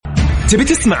تبي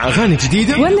تسمع أغاني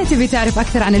جديدة ولا تبي تعرف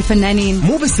أكثر عن الفنانين؟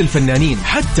 مو بس الفنانين،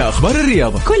 حتى أخبار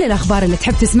الرياضة، كل الأخبار اللي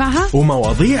تحب تسمعها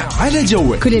ومواضيع على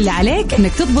جوك. كل اللي عليك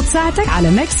إنك تضبط ساعتك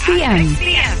على ميكس بي ام.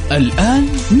 الآن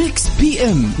ميكس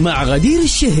بي ام مع غدير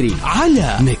الشهري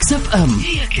على ميكس اف ام.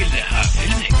 هي كلها في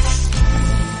الميكس.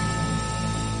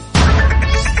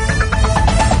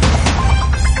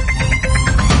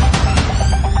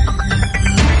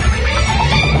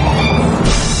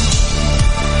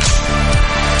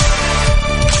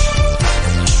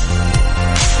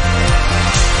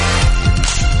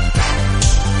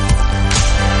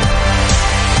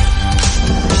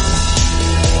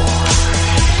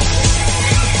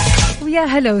 يا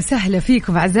هلا وسهلا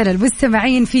فيكم أعزائنا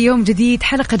المستمعين في يوم جديد،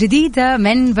 حلقة جديدة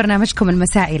من برنامجكم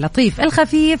المسائي لطيف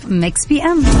الخفيف ميكس بي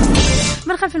ام.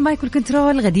 من خلف المايك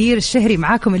والكنترول غدير الشهري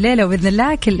معاكم الليلة وبإذن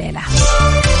الله كل ليلة.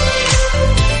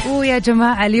 ويا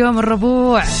جماعة اليوم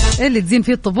الربوع اللي تزين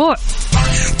فيه الطبوع،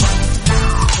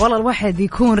 والله الواحد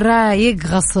يكون رايق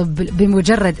غصب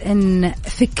بمجرد أن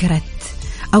فكرة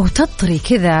أو تطري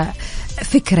كذا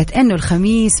فكرة أنه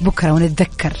الخميس بكرة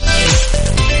ونتذكر.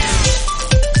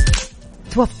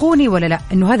 توافقوني ولا لا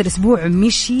انه هذا الاسبوع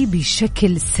مشي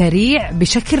بشكل سريع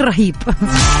بشكل رهيب؟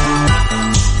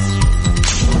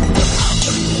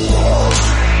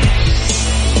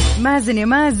 مازن يا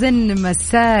مازن،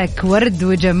 مساك ورد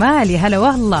وجمال، يا هلا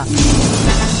والله،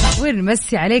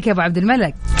 ونمسي عليك يا ابو عبد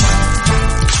الملك،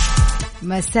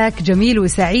 مساك جميل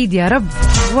وسعيد يا رب،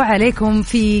 وعليكم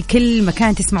في كل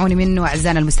مكان تسمعوني منه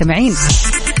أعزائنا المستمعين.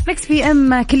 ميكس بي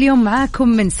ام كل يوم معاكم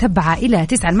من 7 إلى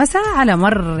 9 المساء على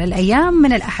مر الأيام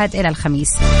من الأحد إلى الخميس.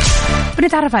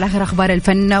 بنتعرف على آخر أخبار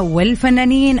الفن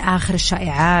والفنانين، آخر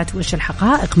الشائعات وإيش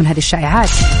الحقائق من هذه الشائعات،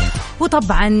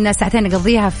 وطبعا ساعتين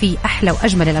نقضيها في أحلى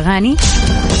وأجمل الأغاني.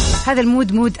 هذا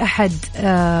المود مود أحد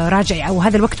راجع، أو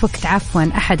هذا الوقت وقت عفوا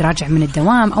أحد راجع من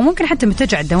الدوام، أو ممكن حتى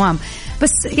متجع الدوام،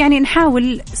 بس يعني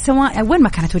نحاول سواء وين ما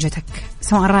كانت وجهتك،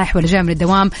 سواء رايح ولا جاي من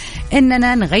الدوام،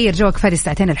 إننا نغير جوك في هذه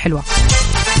الساعتين الحلوة.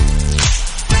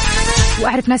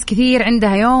 وأعرف ناس كثير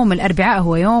عندها يوم الأربعاء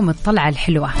هو يوم الطلعة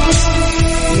الحلوة،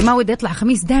 اللي ما وده يطلع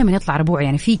خميس دائما يطلع ربوع،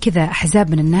 يعني في كذا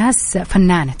أحزاب من الناس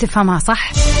فنانة تفهمها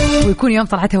صح ويكون يوم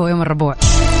طلعتها هو يوم الربوع.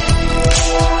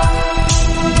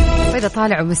 فإذا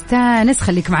طالع ومستانس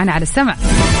خليك معنا على السمع.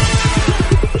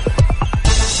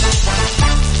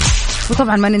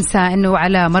 وطبعا ما ننسى أنه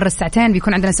على مر الساعتين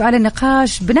بيكون عندنا سؤال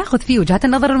النقاش بناخذ فيه وجهات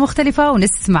النظر المختلفة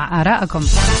ونسمع آراءكم.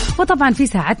 وطبعا في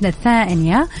ساعتنا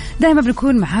الثانية دائما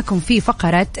بنكون معاكم في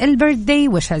فقرة البيرثدي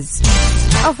ويشز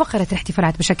أو فقرة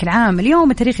الاحتفالات بشكل عام.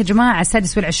 اليوم التاريخ يا جماعة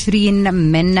 26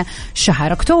 من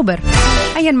شهر أكتوبر.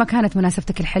 أيا ما كانت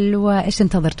مناسبتك الحلوة إيش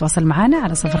تنتظر؟ تواصل معنا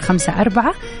على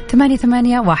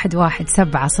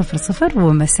 0548811700.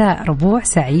 ومساء ربوع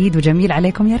سعيد وجميل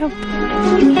عليكم يا رب.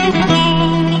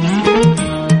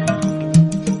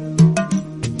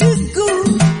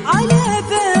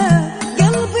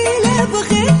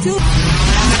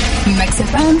 Mix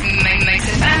FM,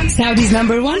 Saudi's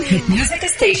 #1 hit music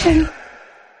station.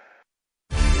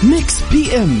 ميكس بي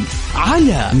ام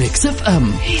على ميكس اف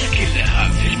ام. هي كلها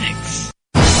في الميكس.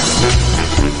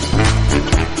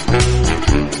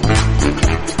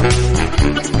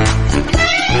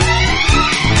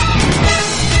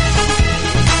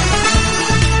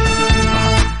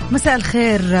 مساء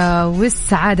الخير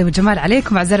والسعادة والجمال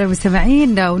عليكم أعزائي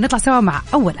المستمعين، ونطلع سوا مع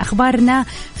أول أخبارنا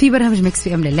في برنامج ميكس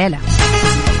بي ام لليلة.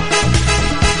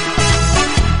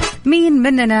 مين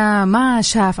مننا ما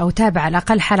شاف أو تابع على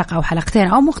الأقل حلقة أو حلقتين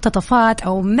أو مقتطفات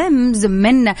أو ميمز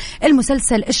من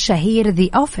المسلسل الشهير The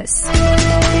Office؟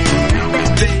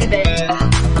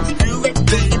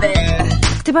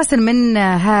 اقتباسا من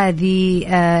هذه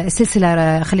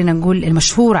السلسلة خلينا نقول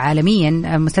المشهورة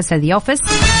عالميا، مسلسل The Office،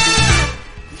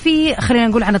 في خلينا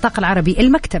نقول عن النطاق العربي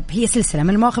المكتب، هي سلسلة من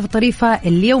المواقف الطريفة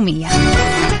اليومية.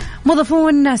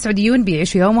 موظفون سعوديون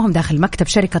بيعيشوا يومهم داخل مكتب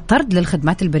شركة طرد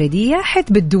للخدمات البريدية، حيث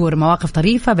بتدور مواقف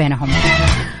طريفة بينهم.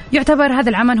 يعتبر هذا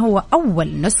العمل هو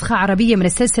أول نسخة عربية من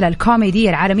السلسلة الكوميدية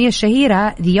العالمية الشهيرة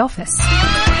The Office.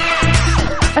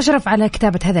 أشرف على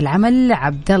كتابة هذا العمل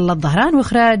عبد الله الظهران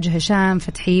وإخراج هشام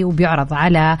فتحي، وبيعرض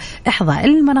على إحدى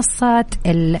المنصات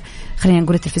خلينا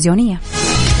نقول التلفزيونية.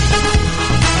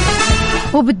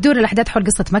 وبتدور الأحداث حول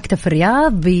قصة مكتب في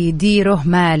الرياض بيديره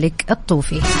مالك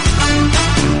الطوفي،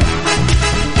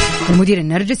 المدير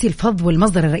النرجسي الفظ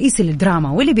والمصدر الرئيسي للدراما،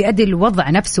 واللي بيؤدي الوضع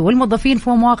نفسه والموظفين في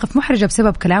مواقف محرجة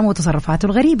بسبب كلامه وتصرفاته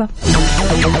الغريبة.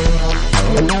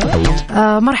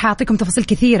 ما راح أعطيكم تفاصيل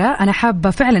كثيرة، أنا حابة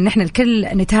فعلا إن إحنا الكل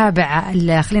نتابع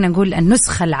خلينا نقول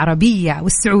النسخة العربية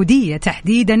والسعودية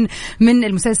تحديدا من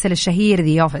المسلسل الشهير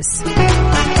The Office.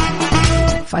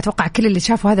 شوف أتوقع كل اللي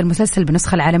شافوا هذا المسلسل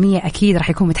بالنسخة العالمية أكيد راح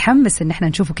يكون متحمس إن احنا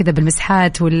نشوفه كذا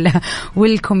بالمسحات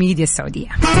والكوميديا السعودية.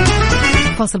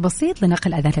 فاصل بسيط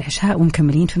لنقل أذان العشاء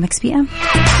ومكملين في مكس بي ام.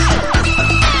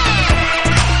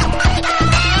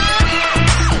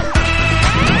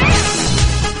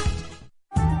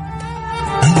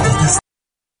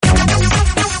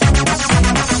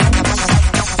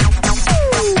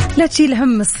 لا تشيل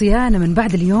هم الصيانة من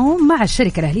بعد اليوم مع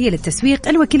الشركة الأهلية للتسويق،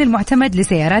 الوكيل المعتمد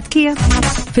لسيارات كيا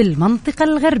في المنطقة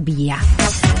الغربية.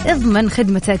 اضمن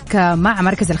خدمتك مع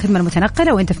مركز الخدمة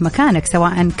المتنقلة وانت في مكانك،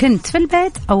 سواء كنت في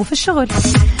البيت أو في الشغل.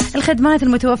 الخدمات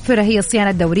المتوفرة هي الصيانة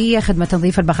الدورية، خدمة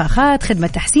تنظيف البخاخات، خدمة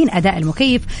تحسين أداء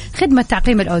المكيف، خدمة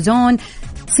تعقيم الأوزون،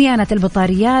 صيانة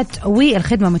البطاريات،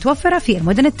 والخدمة متوفرة في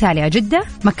المدن التالية: جدة،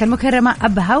 مكة المكرمة،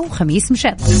 أبها، وخميس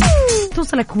مشيط.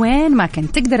 توصلك وين ما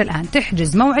كنت. تقدر الآن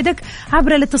تحجز موعدك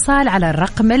عبر الاتصال على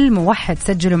الرقم الموحد،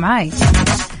 سجلوا معاي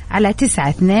على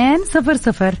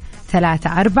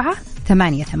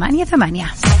 9200348888.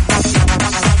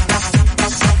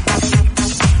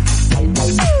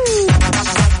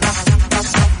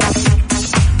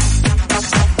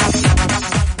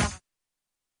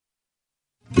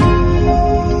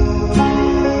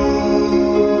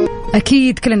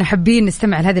 أكيد كلنا حابين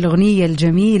نستمع لهذه الأغنية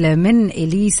الجميلة من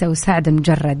إليسا وسعد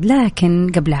مجرد،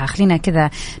 لكن قبلها خلينا كذا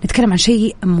نتكلم عن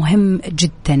شيء مهم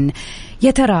جدا.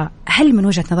 يا ترى هل من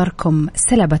وجهة نظركم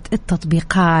سلبت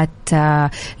التطبيقات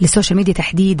للسوشيال ميديا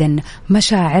تحديدا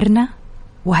مشاعرنا؟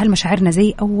 وهل مشاعرنا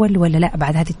زي أول ولا لا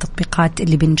بعد هذه التطبيقات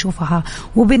اللي بنشوفها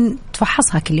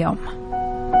وبنتفحصها كل يوم؟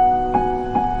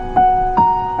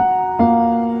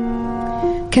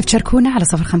 كيف تشاركونا على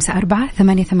 0548811700.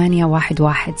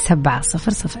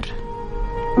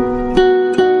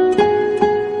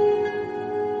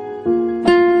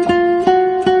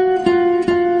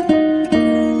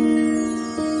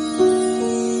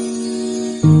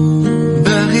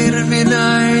 بغير من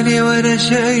عيني وانا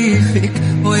شايفك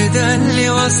وده اللي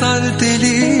وصلت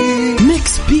لي.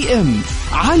 ميكس بي ام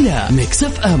على ميكس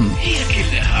اف ام، هي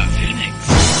كلها في الميكس.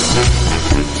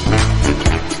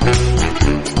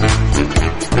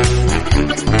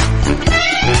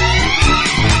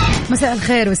 مساء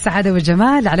الخير والسعادة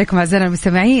والجمال عليكم أعزائنا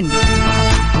المستمعين.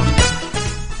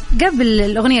 قبل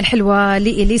الأغنية الحلوة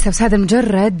لإليسا وسعد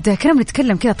مجرد كنا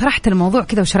بنتكلم كذا، طرحت الموضوع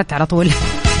كذا وشردت على طول.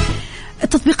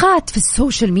 التطبيقات في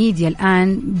السوشيال ميديا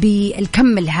الآن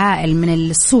بالكم الهائل من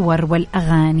الصور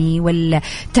والأغاني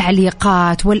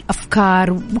والتعليقات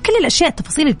والأفكار وكل الأشياء،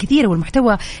 التفاصيل الكثيرة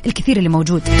والمحتوى الكثير اللي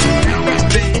موجود.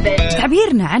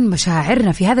 تعبيرنا عن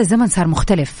مشاعرنا في هذا الزمن صار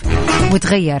مختلف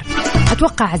وتغير.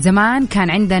 أتوقع زمان كان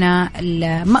عندنا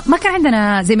ما كان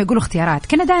عندنا زي ما يقولوا اختيارات،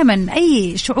 كنا دائما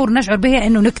أي شعور نشعر به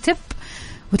أنه نكتب،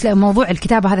 وتلاقي موضوع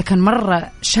الكتابة هذا كان مرة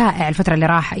شائع الفترة اللي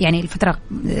راح، يعني الفترة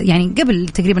يعني قبل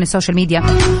تقريبا السوشيال ميديا،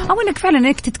 أو أنك فعلا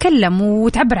أنك تتكلم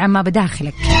وتعبر عن ما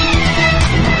بداخلك.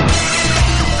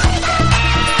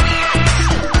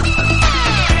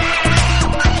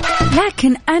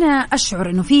 لكن أنا أشعر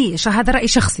أنه في هذا رأي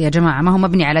شخصي يا جماعة، ما هو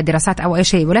مبني على دراسات أو أي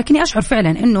شيء، ولكني أشعر فعلا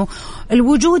أنه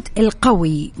الوجود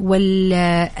القوي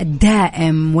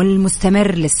والدائم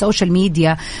والمستمر للسوشيال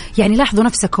ميديا، يعني لاحظوا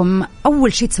نفسكم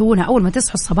أول شيء تسوونه أول ما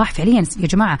تصحوا الصباح فعليا يا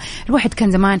جماعة، الواحد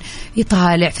كان زمان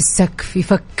يطالع في السقف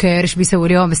يفكر إيش بيسوي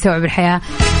اليوم، يستوعب الحياة.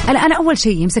 أنا أول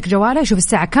شيء يمسك جواله يشوف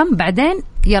الساعة كم، بعدين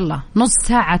يلا نص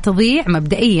ساعة تضيع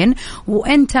مبدئيا،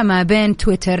 وأنت ما بين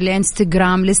تويتر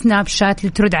لإنستغرام لسناب شات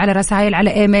لترد على رسائل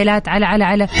على إيميلات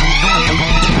على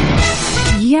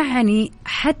يعني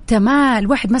حتى ما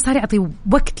الواحد ما صار يعطي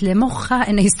وقت لمخه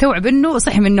إنه يستوعب إنه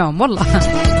صحي من النوم والله.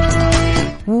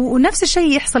 ونفس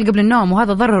الشيء يحصل قبل النوم،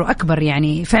 وهذا ضرره أكبر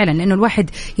يعني فعلا، لأنه الواحد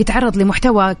يتعرض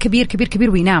لمحتوى كبير كبير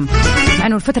كبير وينام، مع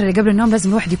أنه الفترة اللي قبل النوم لازم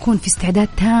الواحد يكون في استعداد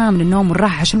تام للنوم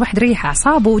والراحة عشان الواحد يريح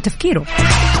أعصابه وتفكيره.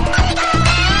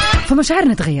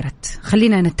 فمشاعرنا تغيرت،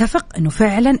 خلينا نتفق أنه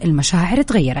فعلا المشاعر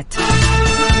تغيرت.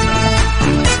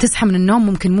 تصحى من النوم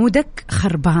ممكن مودك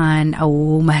خربان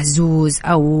أو مهزوز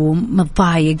أو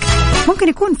متضايق، ممكن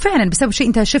يكون فعلا بسبب شيء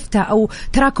أنت شفته أو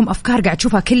تراكم أفكار قاعد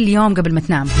تشوفها كل يوم قبل ما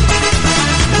تنام.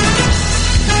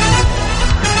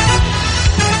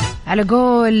 على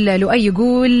قول لؤي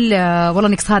يقول والله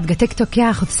إنك صادقة، تيك توك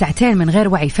ياخذ ساعتين من غير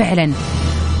وعي فعلا.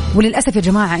 وللأسف يا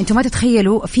جماعة أنتم ما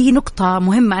تتخيلوا، في نقطة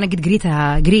مهمة أنا قد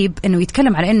قريتها قريب، أنه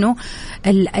يتكلم على أنه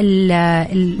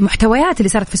المحتويات اللي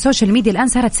صارت في السوشيال ميديا الآن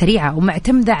صارت سريعة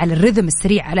ومعتمدة على الرذم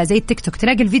السريع، على زي التيك توك،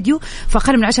 تلاقي الفيديو في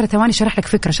أقل من 10 ثواني شرح لك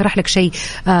فكرة، شرح لك شيء،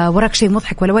 وراك شيء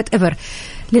مضحك ولا وات ايفر.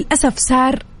 للأسف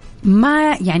صار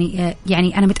ما يعني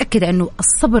أنا متأكدة أنه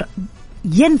الصبر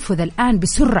ينفذ الآن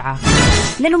بسرعة،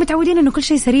 لأنه متعودين إنه كل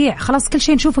شيء سريع، خلاص كل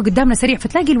شيء نشوفه قدامنا سريع.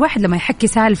 فتلاقي الواحد لما يحكي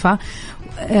سالفة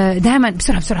دائما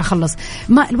بسرعة خلص.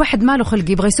 ما الواحد ما له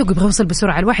خلق، يبغى يسوق، يبغى يوصل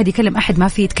بسرعة. الواحد يكلم أحد ما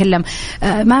في يتكلم،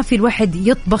 ما في الواحد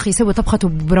يطبخ يسوي طبخته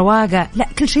برواقة، لا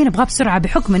كل شيء نبغاه بسرعة،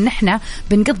 بحكم إن إحنا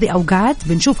بنقضي أوقات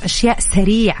بنشوف أشياء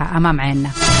سريعة أمام عيننا.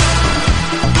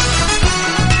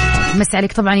 مسي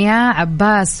عليك طبعا يا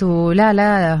عباس، ولا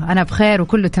لا أنا بخير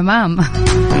وكله تمام.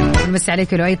 مسي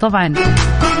عليك لؤي طبعا.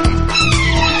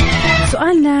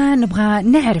 سؤالنا نبغى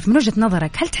نعرف من وجهة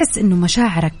نظرك، هل تحس إنه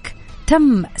مشاعرك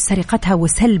تم سرقتها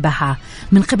وسلبها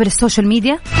من قبل السوشيال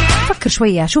ميديا؟ فكر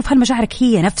شوية، شوف هل مشاعرك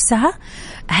هي نفسها،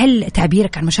 هل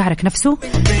تعبيرك عن مشاعرك نفسه،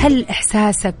 هل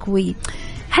إحساسك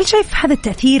هل شايف هذا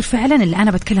التأثير فعلا اللي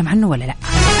أنا بتكلم عنه ولا لا؟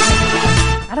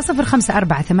 على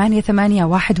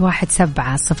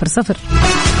 0548811700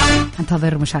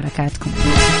 انتظر مشاركاتكم.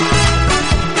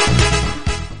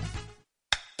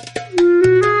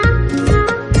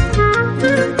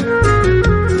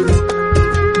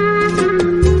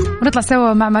 ونطلع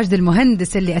سوا مع ماجد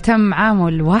المهندس اللي أتم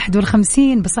عامه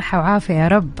 51 بصحة وعافية يا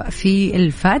رب في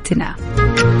الفاتنة.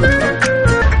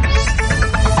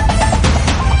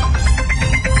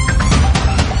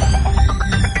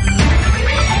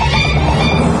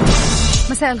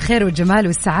 مساء الخير والجمال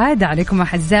والسعادة عليكم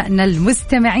أعزائنا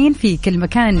المستمعين في كل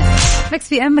مكان. ميكس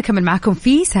بي ام مكمل معكم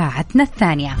في ساعتنا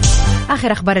الثانية،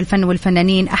 آخر أخبار الفن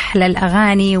والفنانين، أحلى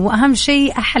الأغاني، وأهم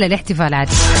شيء أحلى الاحتفالات.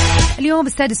 اليوم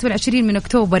 26 من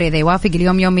أكتوبر، إذا يوافق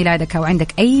اليوم يوم ميلادك أو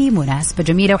عندك أي مناسبة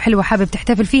جميلة وحلوة حابب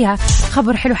تحتفل فيها،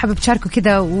 خبر حلو حابب تشاركه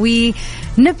كذا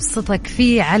ونبسطك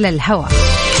فيه على الهواء،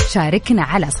 شاركنا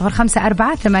على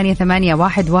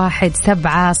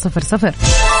 0548811700.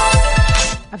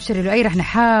 أبشر له أي رح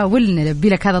نحاول نلبي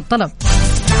لك هذا الطلب.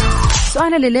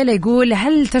 سؤالنا الليلة يقول: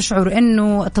 هل تشعر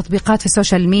أنه التطبيقات في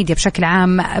السوشيال ميديا بشكل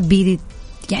عام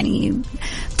يعني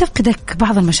تفقدك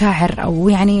بعض المشاعر، أو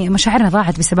يعني مشاعرنا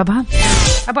ضاعت بسببها؟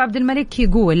 أبو عبد الملك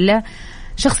يقول: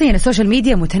 شخصيا السوشيال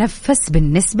ميديا متنفس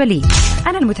بالنسبة لي،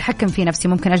 أنا المتحكم في نفسي،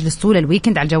 ممكن أجلس طول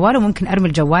الويكند على الجوال، وممكن أرمي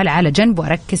الجوال على جنب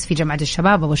وأركز في جماعة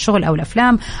الشباب أو الشغل أو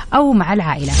الأفلام أو مع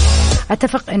العائلة.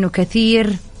 أتفق أنه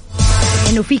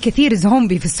في كثير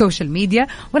زومبي في السوشيال ميديا،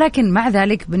 ولكن مع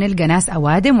ذلك بنلقى ناس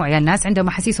أوادم وعيال ناس عندهم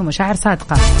أحاسيس ومشاعر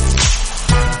صادقة.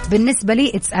 بالنسبة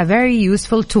لي it's a very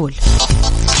useful tool.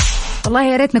 والله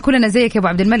يا ريتنا كلنا زيك يا أبو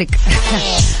عبد الملك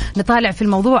نطالع في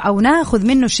الموضوع أو ناخذ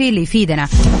منه الشيء اللي يفيدنا.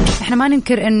 احنا ما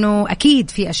ننكر انه اكيد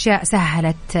في اشياء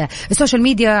سهلت، السوشيال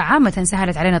ميديا عامة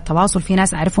سهلت علينا التواصل، في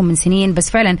ناس اعرفهم من سنين، بس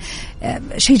فعلا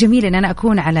شيء جميل ان انا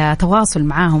اكون على تواصل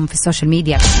معاهم في السوشيال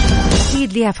ميديا.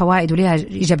 اكيد ليها فوائد وليها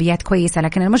ايجابيات كويسة،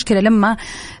 لكن المشكلة لما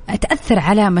تأثر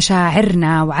على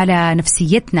مشاعرنا وعلى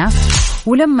نفسيتنا،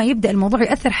 ولما يبدأ الموضوع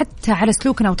يأثر حتى على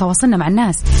سلوكنا وتواصلنا مع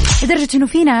الناس، لدرجة انه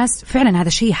في ناس فعلا هذا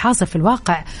الشيء حاصل في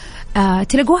الواقع،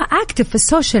 تلاقوها اكتف في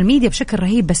السوشيال ميديا بشكل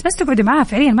رهيب، بس تقعدوا معاها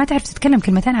فعليا ما تعرف تتكلم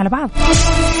كلمتين على بعض.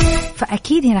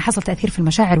 فأكيد هنا حصل تأثير في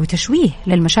المشاعر وتشويه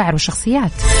للمشاعر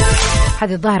والشخصيات.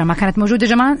 هذه الظاهرة ما كانت موجودة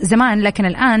زمان، لكن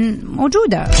الآن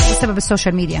موجودة بسبب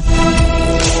السوشيال ميديا.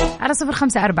 على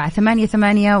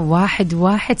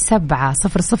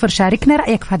 0548811700 شاركنا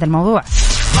رأيك في هذا الموضوع.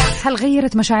 هل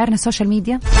غيرت مشاعرنا السوشيال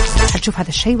ميديا؟ هل تشوف هذا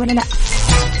الشيء ولا لا؟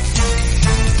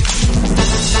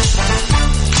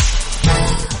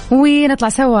 ونطلع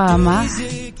سوا مع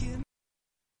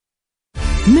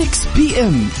ميكس بي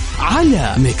ام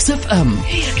على ميكس اف ام،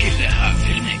 هي كلها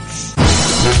في الميكس.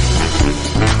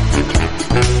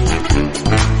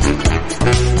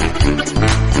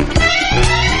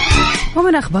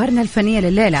 ومن أخبارنا الفنية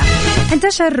لليلة،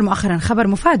 انتشر مؤخرا خبر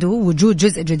مفاده وجود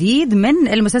جزء جديد من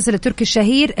المسلسل التركي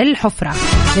الشهير الحفرة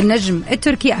للنجم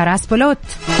التركي أراس بولوت،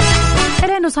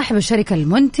 إلا أنه صاحب الشركة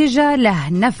المنتجة له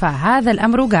نفى هذا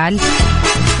الأمر وقال: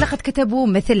 لقد كتبوا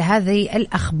مثل هذه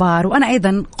الأخبار وأنا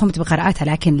أيضا قمت بقراءتها،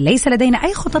 لكن ليس لدينا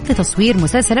أي خطط لتصوير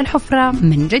مسلسل الحفرة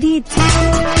من جديد.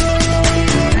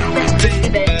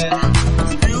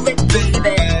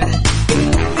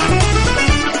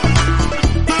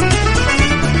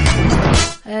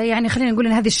 يعني خلينا نقول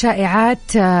أن هذه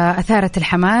الشائعات أثارت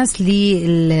الحماس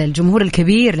للجمهور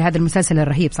الكبير لهذا المسلسل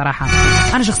الرهيب. صراحة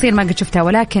أنا شخصيا ما قد شفتها،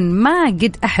 ولكن ما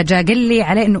قد أحد جاء قال لي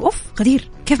عليه أنه أوف قدير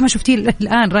كيف ما شفتيه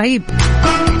الآن رهيب.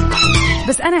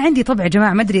 بس أنا عندي طبع يا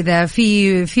جماعة، ما أدري إذا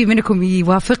في منكم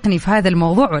يوافقني في هذا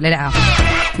الموضوع ولا لا.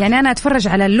 يعني أنا أتفرج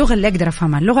على اللغة اللي أقدر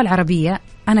أفهمها، اللغة العربية،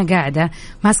 أنا قاعدة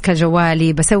ماسكة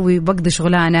جوالي بقضي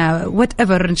شغلانة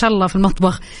whatever إن شاء الله في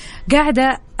المطبخ،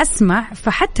 قاعدة أسمع،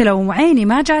 فحتى لو عيني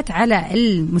ما جات على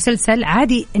المسلسل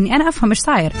عادي إني أنا أفهم إيش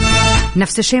صاير.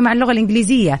 نفس الشيء مع اللغة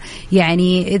الإنجليزية،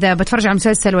 يعني إذا بتفرج على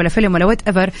مسلسل ولا فيلم ولا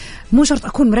whatever مو شرط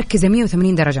أكون مركزة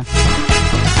 180 درجة.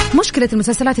 مشكلة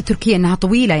المسلسلات التركية أنها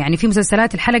طويلة، يعني في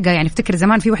مسلسلات الحلقة، يعني افتكر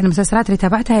زمان في واحدة من المسلسلات اللي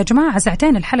تابعتها يا جماعة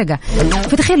ساعتين الحلقة،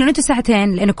 فتخيلوا أنتوا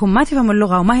ساعتين لأنكم ما تفهموا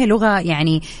اللغة وما هي لغة،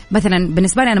 يعني مثلا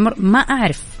بالنسبة لي أنا ما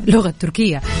أعرف لغة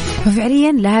التركية،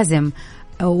 ففعليا لازم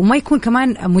وما يكون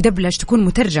كمان مدبلج، تكون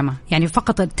مترجمة، يعني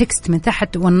فقط التكست من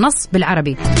تحت والنص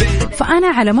بالعربي. فأنا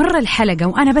على مر الحلقة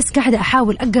وأنا بس قاعدة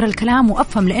أحاول أقرأ الكلام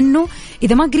وأفهم، لأنه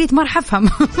إذا ما قريت ما راح أفهم.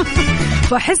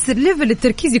 فأحس الليفل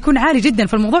التركيز يكون عالي جدا،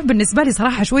 فالموضوع بالنسبة لي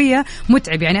صراحة شوية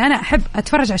متعب، يعني أنا أحب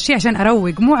أتفرج على الشيء عشان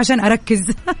أروق مو عشان أركز.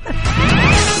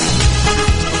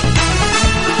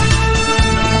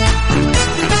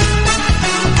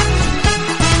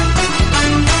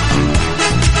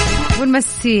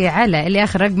 ونمسي على اللي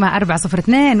آخر رقمه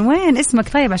 402. وين اسمك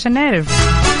طيب عشان نعرف؟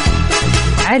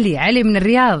 علي من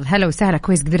الرياض، هلا وسهلا،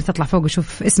 كويس قدرت تطلع فوق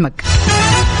وشوف اسمك.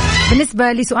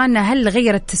 بالنسبة لسؤالنا هل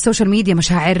غيرت السوشيال ميديا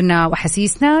مشاعرنا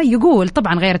وحسيسنا؟ يقول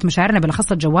طبعا غيرت مشاعرنا،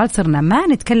 بالأخص الجوال صرنا ما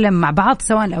نتكلم مع بعض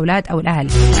سواء الأولاد أو الأهل.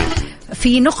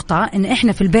 في نقطة إن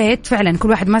إحنا في البيت فعلا كل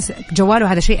واحد ماسك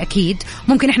جواله، هذا شيء أكيد.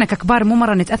 ممكن إحنا ككبار مو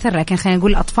مرة نتأثر، لكن خلينا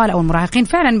نقول الأطفال أو المراهقين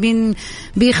فعلا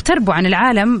بيختربوا عن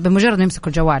العالم بمجرد ما يمسكوا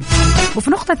الجوال.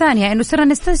 وفي نقطة ثانية إنه صرنا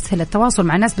نستسهل التواصل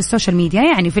مع الناس بالسوشيال ميديا،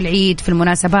 يعني في العيد في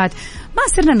المناسبات ما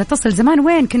صرنا نتصل. زمان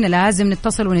وين كنا لازم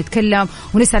نتصل ونتكلم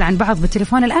ونسأل عن بعض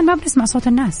بالتليفون، الآن ما بنسمع صوت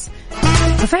الناس.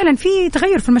 ففعلا في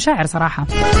تغير في المشاعر صراحة.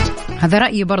 هذا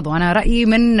رأيي برضو، أنا رأيي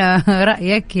من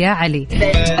رأيك يا علي.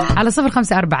 على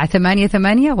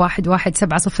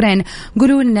 0548811700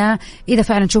 قولوا لنا إذا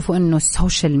فعلا تشوفوا أنه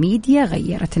السوشيال ميديا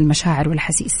غيرت المشاعر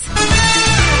والحسيس.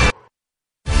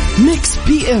 ميكس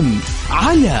بي ام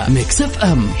على ميكس اف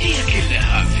ام، هي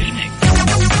كلها في الميكس.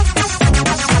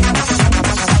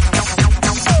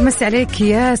 مسي عليك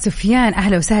يا سفيان،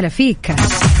 أهلا وسهلا فيك.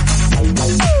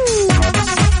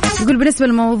 يقول بالنسبة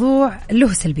للموضوع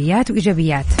له سلبيات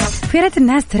وإيجابيات، في ريت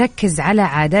الناس تركز على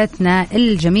عاداتنا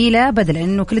الجميلة بدل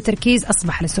أنه كل التركيز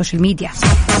أصبح على السوشيال ميديا.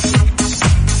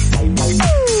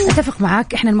 أتفق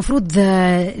معك، إحنا المفروض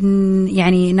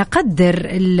يعني نقدر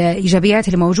الإيجابيات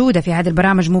اللي موجودة في هذه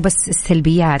البرامج، مو بس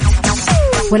السلبيات،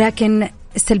 ولكن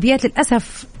السلبيات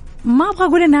للأسف ما أبغى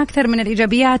أقول إنها أكثر من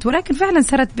الإيجابيات، ولكن فعلا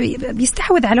صارت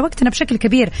بيستحوذ على وقتنا بشكل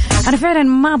كبير. أنا فعلا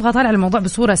ما أبغى أطالع الموضوع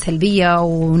بصورة سلبية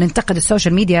وننتقد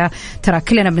السوشيال ميديا، ترى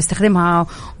كلنا بنستخدمها،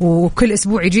 وكل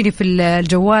أسبوع يجيني في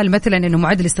الجوال مثلا إنه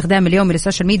معدل استخدام اليومي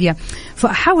للسوشيال ميديا.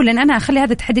 فأحاول إن أنا أخلي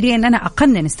هذا التحدي لي، إن أنا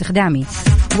أقنن استخدامي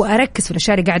وأركز في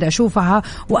الأشياء اللي قاعدة أشوفها،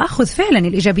 وأخذ فعلا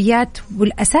الإيجابيات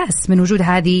والأساس من وجود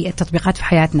هذه التطبيقات في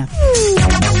حياتنا.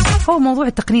 هو موضوع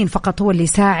التقنين فقط هو اللي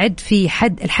يساعد في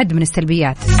الحد من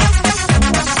السلبيات،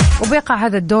 وبيقع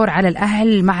هذا الدور على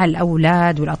الأهل مع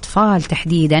الأولاد والأطفال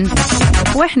تحديدا.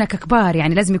 وإحنا ككبار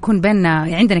يعني لازم يكون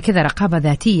بيننا عندنا كذا رقابة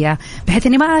ذاتية، بحيث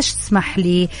أني ما أسمح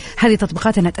لي هذه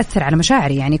التطبيقات أنها تأثر على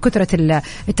مشاعري. يعني كثرة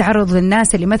التعرض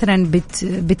للناس اللي مثلا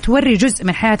بتوري جزء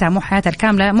من حياتها مو حياتها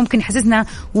الكاملة، ممكن يحسسنا،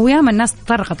 وياما الناس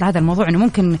تطرقت لهذا الموضوع، أنه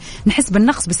ممكن نحس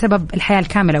بالنقص بسبب الحياة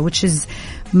الكاملة، which is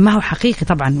ما هو حقيقي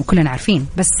طبعا وكلنا عارفين.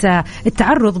 بس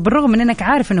التعرض بالرغم من أنك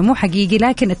عارف أنه مو حقيقي،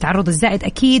 لكن التعرض الزائد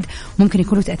أكيد ممكن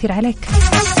يكون له تأثير عليك.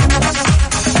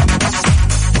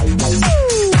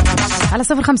 على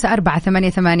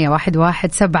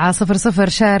 0548811700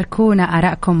 شاركونا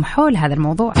آراءكم حول هذا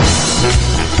الموضوع.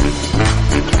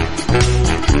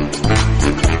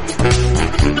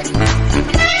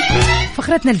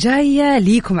 فقرتنا الجاية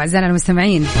ليكم أعزائنا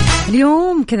المستمعين.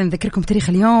 اليوم كذا نذكركم تاريخ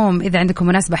اليوم، إذا عندكم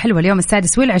مناسبة حلوة اليوم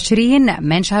 26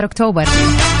 من شهر أكتوبر.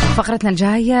 فقرتنا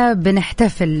الجاية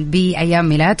بنحتفل بأيام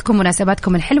ميلادكم،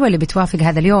 مناسباتكم الحلوة اللي بتوافق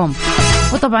هذا اليوم،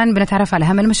 وطبعا بنتعرف على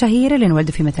أهم المشاهير اللي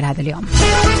انولدوا في مثل هذا اليوم.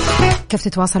 كيف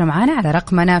تتواصلوا معنا؟ على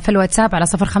رقمنا في الواتساب على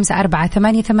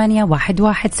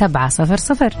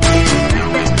 0548811700.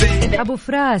 أبو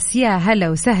فراس يا هلا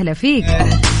وسهلا فيك،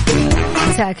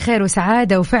 مساءك خير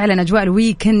وسعادة، وفعلا أجواء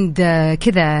الويكند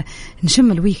كذا،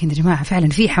 نشم الويكند يا جماعة، فعلا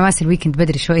في حماس الويكند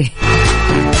بدري شوي. إن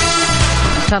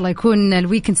شاء الله يكون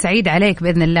الويكند سعيد عليك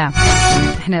بإذن الله.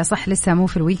 إحنا صح لسه مو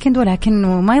في الويكند، ولكن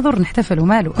ما يضر نحتفل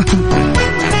وماله.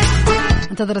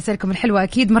 انتظر رسائلكم الحلوة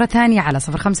أكيد مرة ثانية على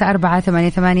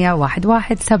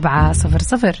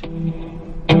 0548811700.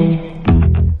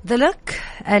 The Look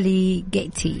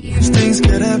Alligator.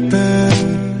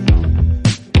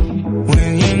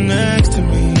 When you're next to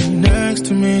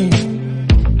me.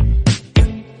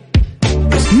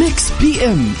 ميكس بي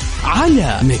ام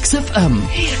على ميكس اف ام،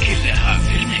 هي كلها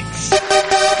في الميكس.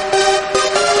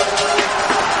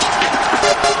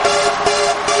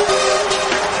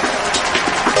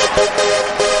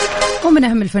 ومن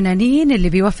أهم الفنانين اللي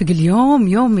بيوافق اليوم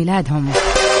يوم ميلادهم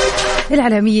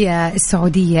الإعلامية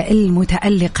السعودية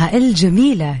المتألقة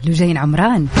الجميلة لجين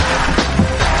عمران.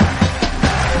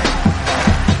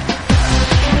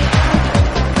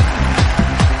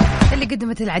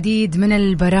 قدمت العديد من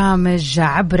البرامج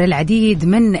عبر العديد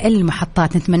من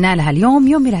المحطات، نتمنى لها اليوم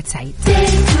يوم ميلاد سعيد.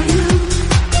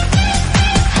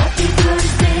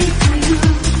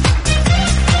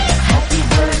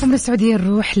 من السعودية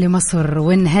نروح لمصر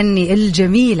ونهني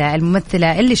الجميلة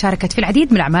الممثلة اللي شاركت في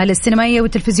العديد من الأعمال السينمائية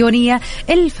والتلفزيونية،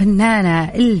 الفنانة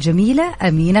الجميلة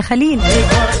أمينة خليل.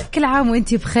 كل عام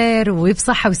وانتي بخير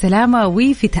وبصحة وسلامة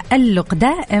وفي تألق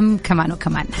دائم كمان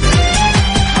وكمان.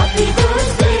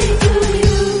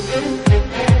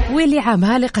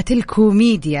 ولعمالقة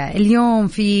الكوميديا اليوم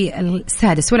في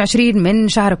 26 من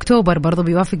شهر أكتوبر برضو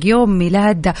بيوافق يوم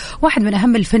ميلاد واحد من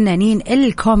أهم الفنانين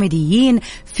الكوميديين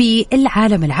في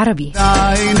العالم العربي،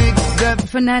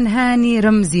 الفنان هاني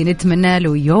رمزي، نتمنى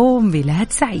له يوم ميلاد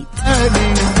سعيد.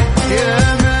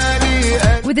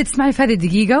 وإذا تسمعي في هذه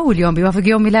الدقيقة واليوم بيوافق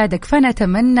يوم ميلادك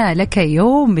فنتمنى لك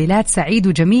يوم ميلاد سعيد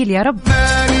وجميل يا رب.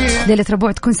 ليلة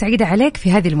ربوع تكون سعيدة عليك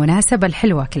في هذه المناسبة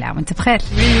الحلوة، كل عام وانت بخير.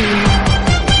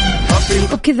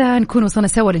 وبكذا نكون وصلنا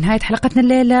سوا لنهاية حلقتنا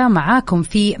الليلة معاكم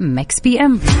في ميكس بي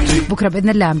ام. بكرة بإذن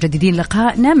الله مجددين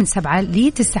لقائنا من 7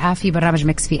 ل 9 في برنامج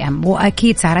ميكس بي ام،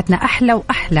 وأكيد سهرتنا أحلى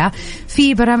وأحلى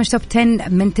في برنامج توب 10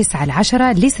 من 9 ل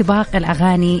 10 لسباق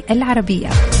الأغاني العربية.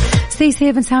 Stay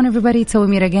safe and sound everybody. تسوي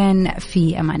ميرجان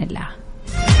في أمان الله.